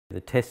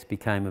The test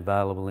became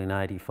available in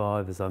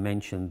 '85. As I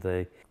mentioned,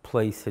 the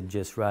police had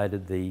just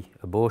raided the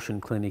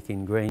abortion clinic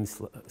in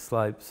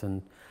Greenslopes,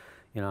 and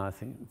I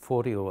think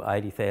 40 or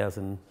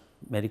 80,000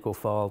 medical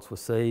files were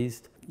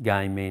seized.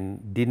 Gay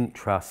men didn't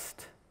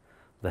trust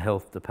the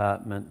health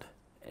department,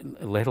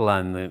 let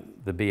alone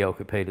the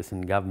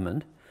Bjelke-Petersen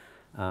government,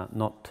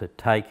 not to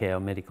take our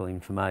medical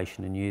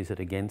information and use it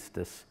against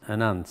us.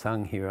 An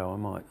unsung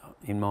hero,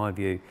 in my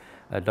view,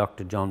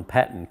 Dr. John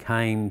Patton,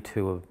 came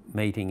to a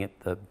meeting at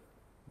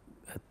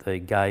the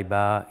gay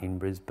bar in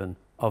Brisbane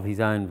of his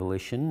own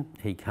volition.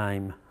 He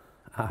came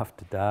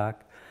after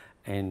dark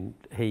and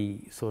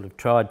he sort of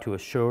tried to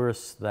assure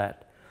us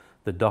that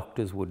the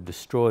doctors would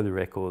destroy the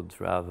records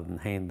rather than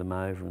hand them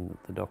over, and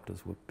that the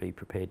doctors would be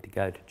prepared to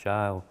go to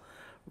jail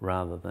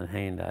rather than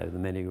hand over the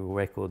medical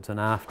records. And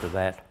after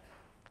that,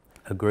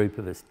 a group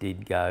of us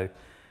did go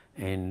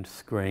and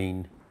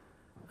screen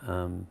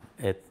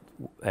at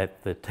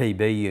the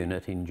TB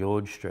unit in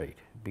George Street,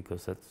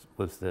 because that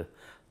was the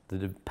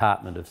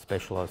Department of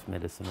Specialised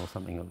Medicine, or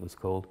something it was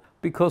called,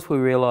 because we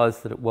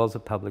realised that it was a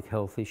public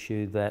health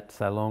issue, that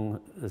so long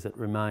as it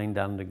remained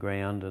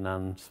underground and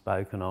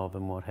unspoken of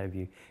and what have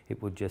you, it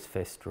would just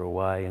fester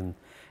away,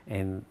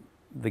 and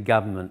the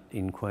government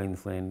in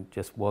Queensland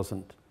just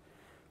wasn't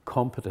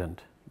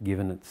competent,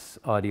 given its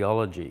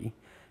ideology,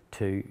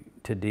 to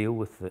deal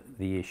with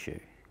the issue.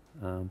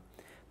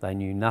 They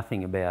knew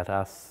nothing about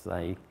us.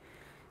 They,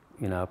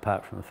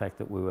 apart from the fact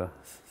that we were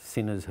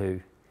sinners who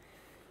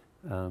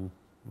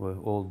were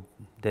all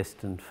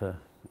destined for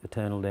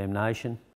eternal damnation.